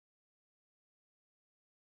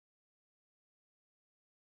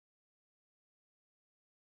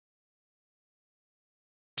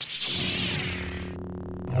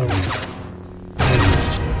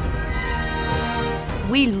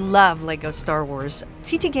We love LEGO Star Wars.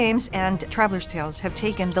 TT Games and Traveler's Tales have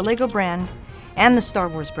taken the LEGO brand and the Star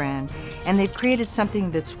Wars brand, and they've created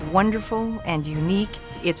something that's wonderful and unique.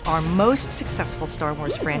 It's our most successful Star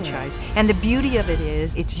Wars franchise, and the beauty of it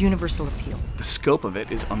is its universal appeal. The scope of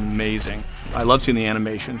it is amazing. I love seeing the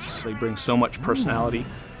animations. They bring so much personality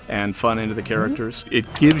and fun into the characters.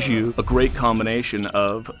 It gives you a great combination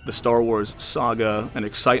of the Star Wars saga and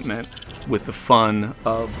excitement with the fun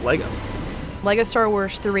of LEGO. LEGO Star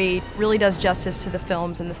Wars 3 really does justice to the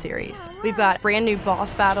films and the series. We've got brand new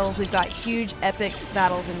boss battles, we've got huge epic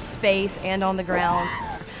battles in space and on the ground.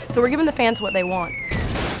 So we're giving the fans what they want.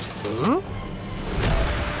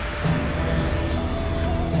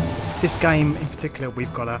 This game in particular,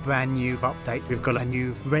 we've got a brand new update. We've got a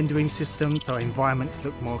new rendering system, so environments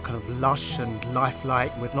look more kind of lush and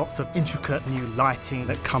lifelike with lots of intricate new lighting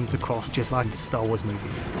that comes across just like the Star Wars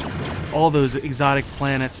movies. All those exotic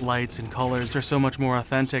planets, lights, and colors are so much more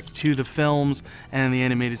authentic to the films and the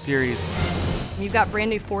animated series. You've got brand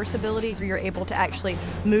new Force abilities where you're able to actually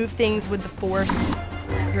move things with the Force.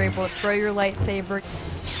 You're able to throw your lightsaber.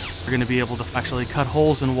 You're going to be able to actually cut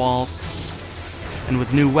holes in walls. And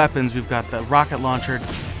with new weapons, we've got the rocket launcher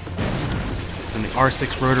and the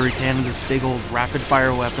R6 rotary cannon, this big old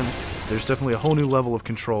rapid-fire weapon. There's definitely a whole new level of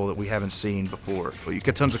control that we haven't seen before. But you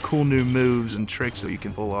get tons of cool new moves and tricks that you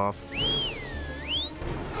can pull off.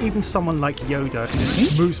 Even someone like Yoda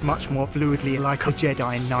moves much more fluidly like a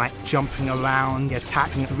Jedi Knight, jumping around,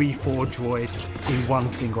 attacking 3-4 droids in one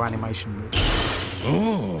single animation move.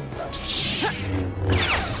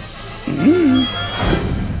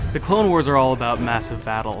 The Clone Wars are all about massive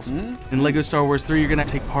battles. In LEGO Star Wars 3, you're going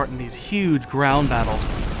to take part in these huge ground battles.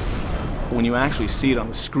 When you actually see it on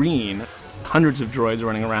the screen, hundreds of droids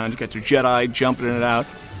running around, you got your Jedi jumping in and out,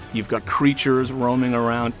 you've got creatures roaming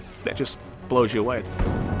around, that just blows you away.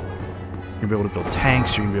 You're going to be able to build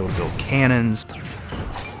tanks, you're going to be able to build cannons,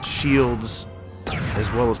 shields,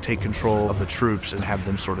 as well as take control of the troops and have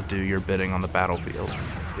them sort of do your bidding on the battlefield.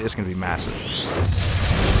 It's going to be massive.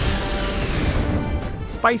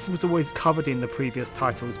 Space was always covered in the previous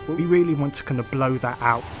titles, but we really want to kind of blow that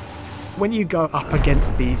out. When you go up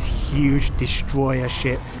against these huge destroyer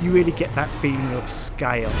ships, you really get that feeling of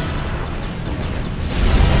scale.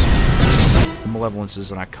 The Malevolence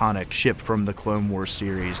is an iconic ship from the Clone Wars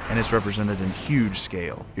series, and it's represented in huge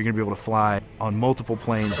scale. You're going to be able to fly on multiple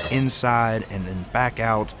planes inside and then back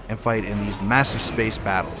out and fight in these massive space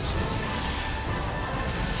battles.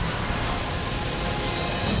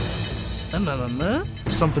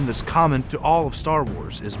 Something that's common to all of Star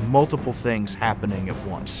Wars is multiple things happening at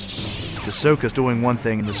once. Ahsoka's doing one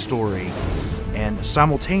thing in the story, and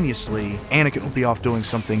simultaneously, Anakin will be off doing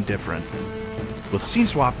something different. With Scene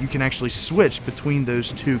Swap, you can actually switch between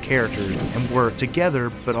those two characters and work together,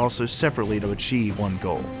 but also separately to achieve one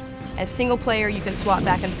goal. As single player, you can swap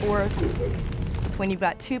back and forth. When you've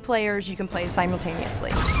got two players, you can play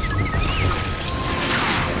simultaneously.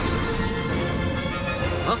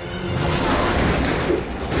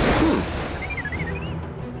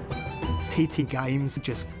 TT Games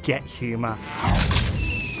just get humor.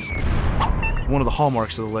 One of the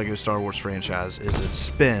hallmarks of the LEGO Star Wars franchise is its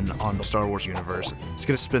spin on the Star Wars universe. It's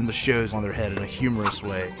going to spin the shows on their head in a humorous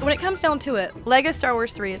way. When it comes down to it, LEGO Star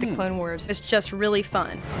Wars 3: The Clone Wars is just really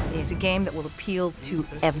fun. It's a game that will appeal to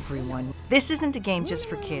everyone. This isn't a game just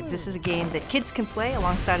for kids. This is a game that kids can play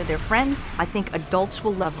alongside of their friends. I think adults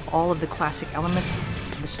will love all of the classic elements,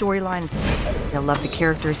 the storyline. They'll love the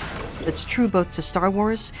characters. It's true both to Star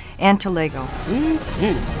Wars and to LEGO.